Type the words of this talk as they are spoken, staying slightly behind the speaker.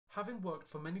Having worked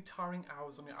for many tiring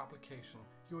hours on your application,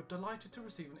 you are delighted to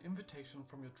receive an invitation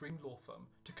from your dream law firm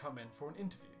to come in for an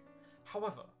interview.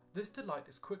 However, this delight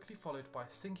is quickly followed by a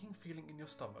sinking feeling in your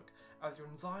stomach as your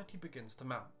anxiety begins to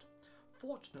mount.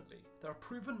 Fortunately, there are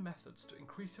proven methods to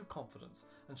increase your confidence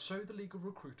and show the legal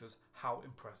recruiters how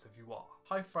impressive you are.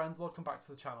 Hi friends, welcome back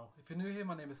to the channel. If you're new here,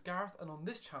 my name is Gareth, and on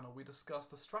this channel we discuss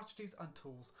the strategies and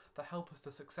tools that help us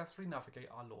to successfully navigate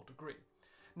our law degree.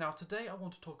 Now today I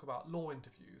want to talk about law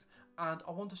interviews, and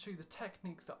I want to show you the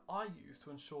techniques that I use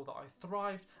to ensure that I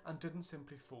thrived and didn't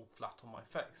simply fall flat on my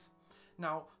face.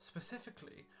 Now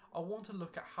specifically, I want to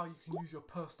look at how you can use your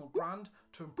personal brand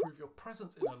to improve your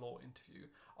presence in a law interview.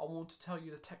 I want to tell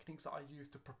you the techniques that I use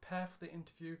to prepare for the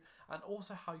interview, and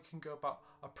also how you can go about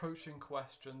approaching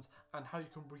questions and how you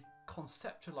can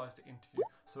reconceptualize the interview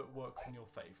so it works in your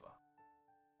favour.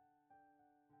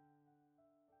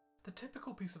 The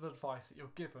typical piece of advice that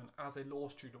you're given as a law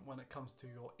student when it comes to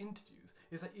your interviews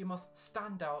is that you must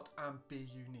stand out and be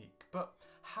unique. But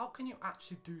how can you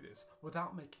actually do this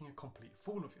without making a complete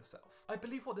fool of yourself? I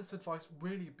believe what this advice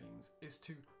really means is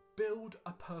to build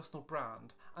a personal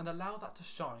brand and allow that to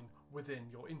shine within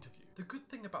your interview. The good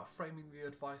thing about framing the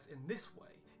advice in this way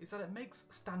is that it makes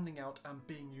standing out and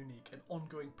being unique an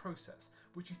ongoing process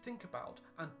which you think about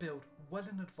and build well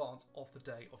in advance of the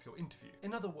day of your interview.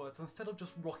 In other words, instead of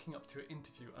just rocking up to your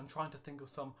interview and trying to think of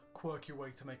some quirky way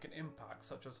to make an impact,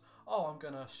 such as, oh, I'm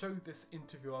going to show this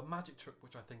interviewer a magic trick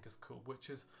which I think is cool,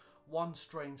 which is one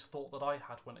strange thought that I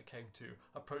had when it came to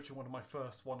approaching one of my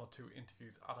first 1 or 2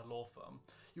 interviews at a law firm.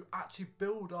 You actually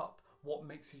build up what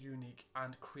makes you unique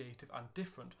and creative and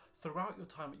different throughout your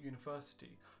time at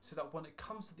university, so that when it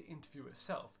comes to the interview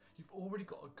itself, you've already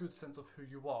got a good sense of who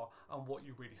you are and what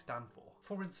you really stand for.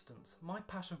 For instance, my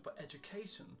passion for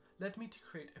education led me to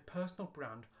create a personal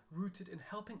brand rooted in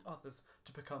helping others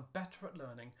to become better at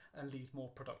learning and lead more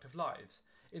productive lives.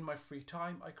 In my free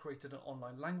time, I created an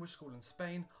online language school in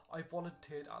Spain, I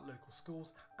volunteered at local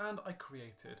schools, and I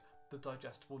created the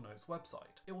Digestible Notes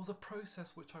website. It was a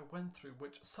process which I went through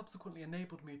which subsequently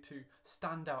enabled me to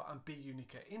stand out and be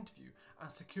unique at interview and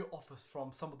secure offers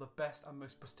from some of the best and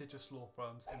most prestigious law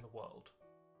firms in the world.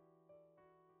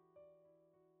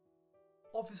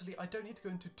 Obviously, I don't need to go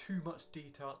into too much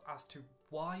detail as to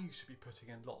why you should be putting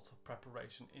in lots of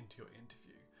preparation into your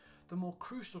interview. The more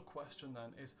crucial question then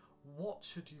is, what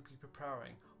should you be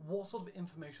preparing? What sort of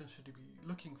information should you be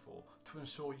looking for to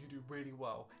ensure you do really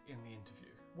well in the interview?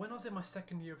 When I was in my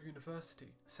second year of university,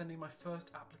 sending my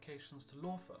first applications to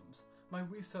law firms, my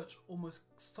research almost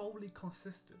solely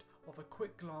consisted of a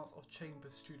quick glance of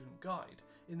Chambers' student guide,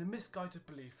 in the misguided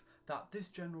belief that this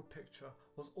general picture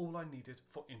was all I needed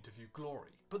for interview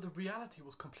glory. But the reality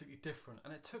was completely different,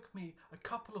 and it took me a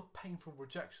couple of painful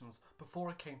rejections before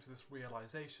I came to this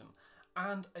realization,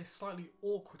 and a slightly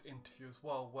awkward interview as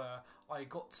well, where I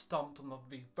got stumped on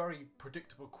the very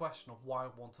predictable question of why I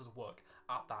wanted to work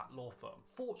at that law firm.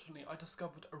 Fortunately, I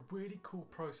discovered a really cool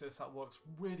process that works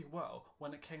really well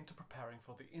when it came to preparing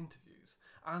for the interviews.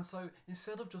 And so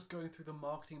instead of just going through the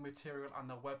marketing material and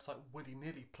their website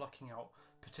willy-nilly plucking out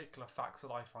particular facts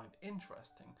that I find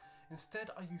interesting,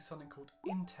 instead I used something called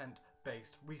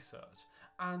intent-based research.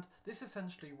 And this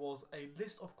essentially was a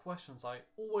list of questions I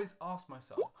always asked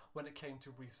myself when it came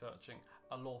to researching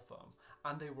a law firm,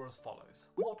 and they were as follows.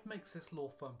 What makes this law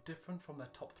firm different from their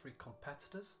top 3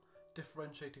 competitors?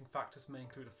 Differentiating factors may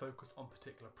include a focus on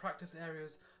particular practice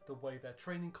areas, the way their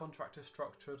training contract is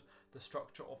structured, the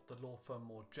structure of the law firm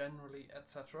more generally,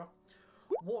 etc.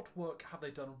 What work have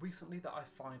they done recently that I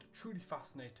find truly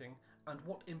fascinating, and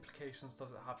what implications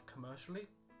does it have commercially?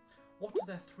 What are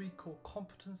their 3 core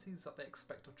competencies that they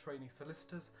expect of trainee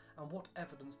solicitors, and what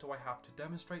evidence do I have to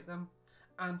demonstrate them?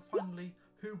 And finally,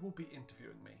 who will be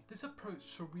interviewing me? This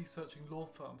approach to researching law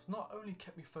firms not only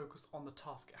kept me focused on the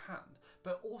task at hand,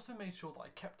 but also made sure that I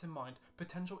kept in mind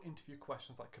potential interview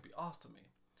questions that could be asked of me.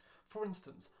 For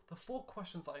instance, the 4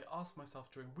 questions that I asked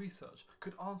myself during research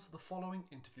could answer the following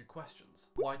interview questions.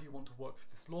 Why do you want to work for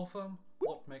this law firm?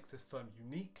 What makes this firm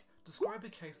unique? Describe a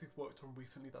case we've worked on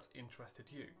recently that's interested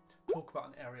you. Talk about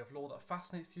an area of law that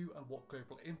fascinates you and what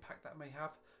global impact that may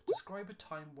have. Describe a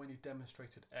time when you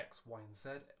demonstrated X, Y, and Z,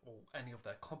 or any of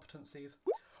their competencies.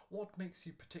 What makes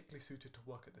you particularly suited to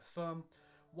work at this firm?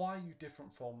 Why are you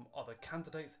different from other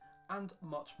candidates? And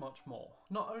much, much more.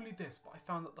 Not only this, but I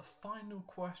found that the final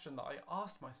question that I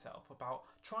asked myself about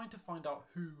trying to find out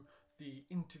who the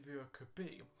interviewer could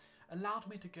be allowed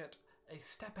me to get a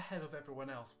step ahead of everyone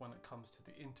else when it comes to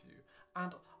the interview,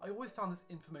 and I always found this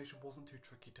information wasn't too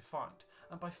tricky to find,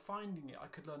 and by finding it I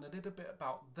could learn a little bit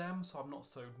about them so I'm not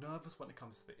so nervous when it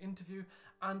comes to the interview,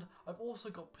 and I've also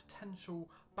got potential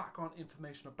background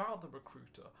information about the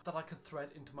recruiter that I could thread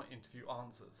into my interview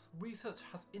answers. Research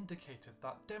has indicated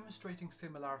that demonstrating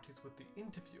similarities with the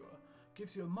interviewer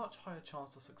gives you a much higher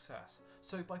chance of success.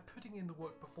 So by putting in the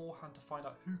work beforehand to find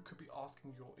out who could be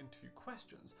asking your interview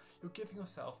questions, you're giving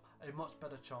yourself a much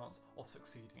better chance of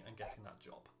succeeding and getting that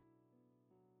job.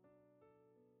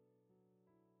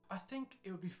 I think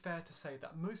it would be fair to say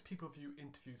that most people view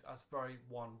interviews as very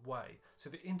one way. So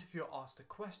the interviewer asks the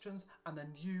questions and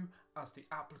then you, as the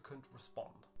applicant,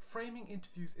 respond. Framing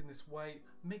interviews in this way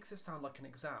makes it sound like an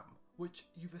exam, which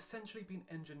you've essentially been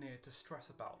engineered to stress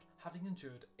about, having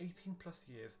endured 18 plus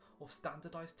years of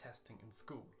standardised testing in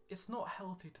school. It's not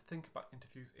healthy to think about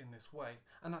interviews in this way,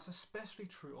 and that's especially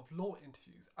true of law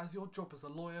interviews, as your job as a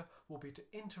lawyer will be to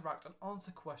interact and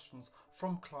answer questions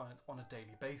from clients on a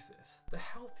daily basis. The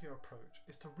healthier approach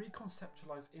is to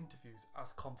reconceptualise interviews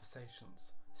as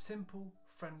conversations. Simple,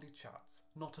 friendly chats,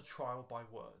 not a trial by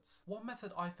words. One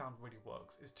method I found really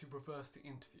works is to reverse the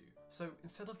interview. So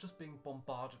instead of just being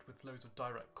bombarded with loads of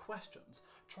direct questions,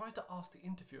 try to ask the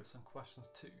interviewer some questions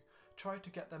too. Try to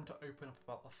get them to open up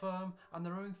about the firm and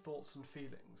their own thoughts and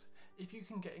feelings. If you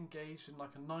can get engaged in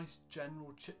like a nice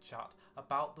general chit chat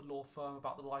about the law firm,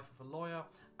 about the life of a lawyer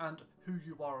and who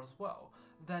you are as well,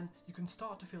 then you can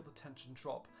start to feel the tension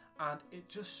drop, and it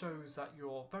just shows that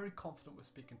you're very confident with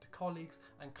speaking to colleagues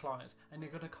and clients, and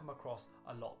you're going to come across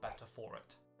a lot better for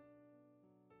it.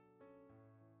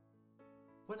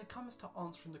 When it comes to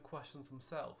answering the questions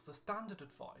themselves, the standard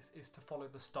advice is to follow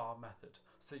the STAR method.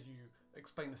 So you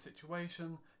explain the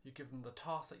situation, you give them the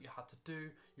task that you had to do,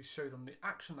 you show them the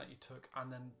action that you took,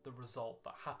 and then the result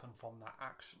that happened from that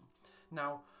action.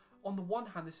 Now, on the one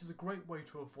hand, this is a great way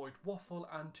to avoid waffle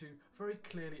and to very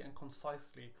clearly and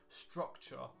concisely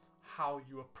structure how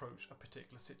you approach a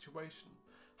particular situation.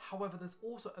 However, there's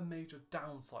also a major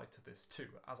downside to this too,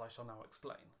 as I shall now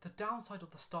explain. The downside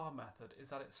of the STAR method is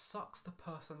that it sucks the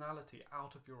personality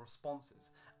out of your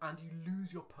responses and you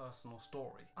lose your personal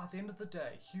story. At the end of the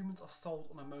day, humans are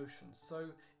sold on emotions, so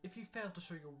if you fail to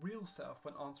show your real self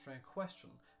when answering a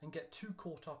question and get too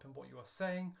caught up in what you are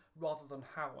saying rather than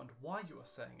how and why you are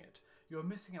saying it, you are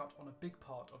missing out on a big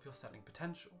part of your selling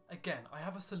potential. Again, I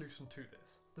have a solution to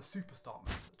this: the superstar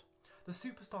method. The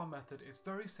superstar method is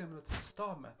very similar to the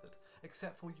STAR method,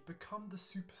 except for you become the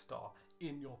superstar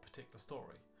in your particular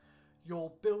story.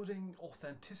 You're building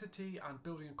authenticity and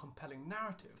building a compelling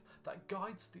narrative that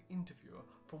guides the interviewer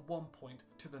from one point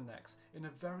to the next in a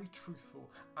very truthful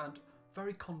and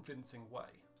very convincing way.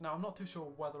 Now, I'm not too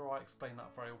sure whether I explained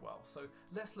that very well, so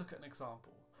let's look at an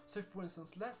example. So for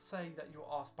instance, let's say that you're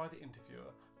asked by the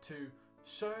interviewer to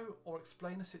show or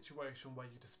explain a situation where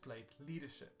you displayed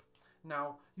leadership.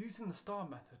 Now, using the STAR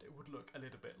method, it would look a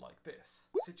little bit like this.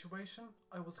 Situation: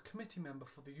 I was a committee member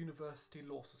for the University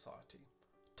Law Society.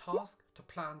 Task: to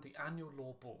plan the annual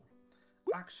law ball.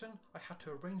 Action: I had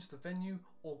to arrange the venue,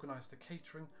 organise the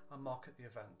catering and market the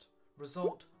event.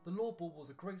 Result: the law ball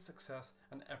was a great success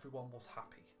and everyone was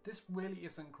happy. This really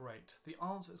isn't great. The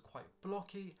answer is quite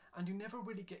blocky and you never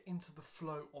really get into the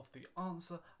flow of the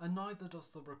answer, and neither does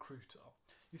the recruiter.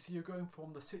 You see, you're going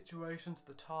from the situation to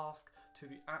the task to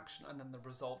the action and then the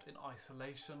result in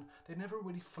isolation. They never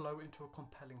really flow into a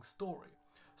compelling story.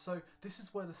 So this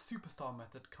is where the superstar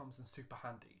method comes in super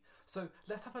handy. So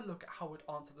let's have a look at how we'd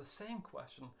answer the same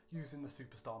question using the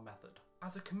superstar method.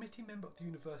 As a committee member of the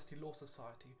University Law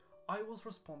Society, I was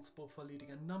responsible for leading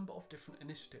a number of different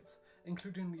initiatives,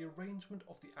 including the arrangement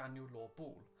of the annual law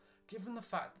ball. Given the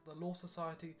fact that the Law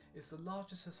Society is the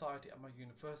largest society at my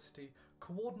university,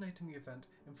 coordinating the event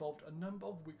involved a number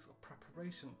of weeks of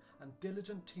preparation and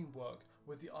diligent teamwork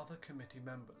with the other committee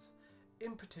members.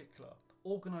 In particular,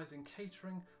 organising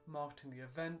catering, marketing the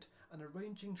event, and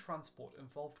arranging transport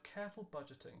involved careful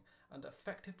budgeting and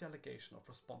effective delegation of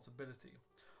responsibility.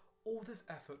 All this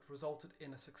effort resulted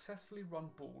in a successfully run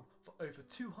ball for over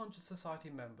 200 society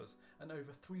members and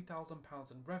over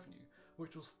 £3,000 in revenue,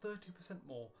 which was 30%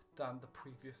 more than the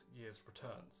previous year's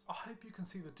returns. I hope you can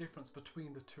see the difference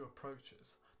between the two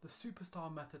approaches. The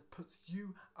superstar method puts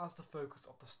you as the focus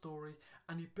of the story,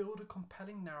 and you build a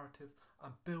compelling narrative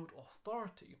and build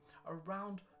authority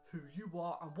around who you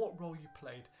are and what role you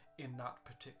played in that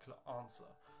particular answer.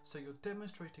 So you're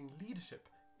demonstrating leadership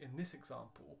in this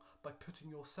example by putting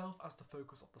yourself as the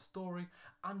focus of the story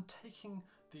and taking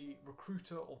the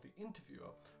recruiter or the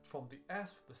interviewer from the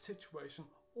S, the situation,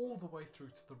 all the way through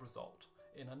to the result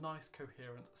in a nice,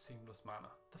 coherent, seamless manner.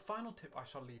 The final tip I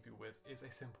shall leave you with is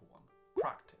a simple one.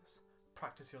 practice.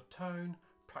 Practice your tone,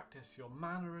 practice your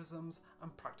mannerisms,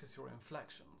 and practice your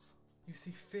inflections. You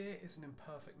see, fear is an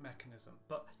imperfect mechanism,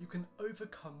 but you can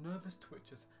overcome nervous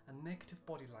twitches and negative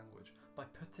body language by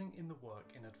putting in the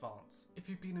work in advance. If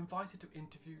you've been invited to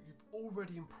interview, you've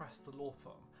already impressed the law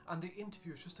firm, and the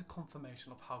interview is just a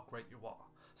confirmation of how great you are.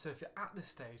 So if you're at this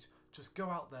stage, just go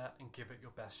out there and give it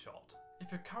your best shot.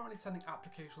 If you're currently sending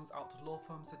applications out to law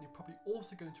firms, then you're probably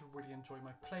also going to really enjoy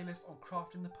my playlist on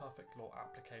crafting the perfect law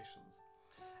applications.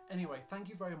 Anyway, thank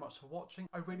you very much for watching.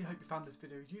 I really hope you found this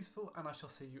video useful, and I shall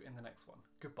see you in the next one.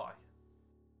 Goodbye.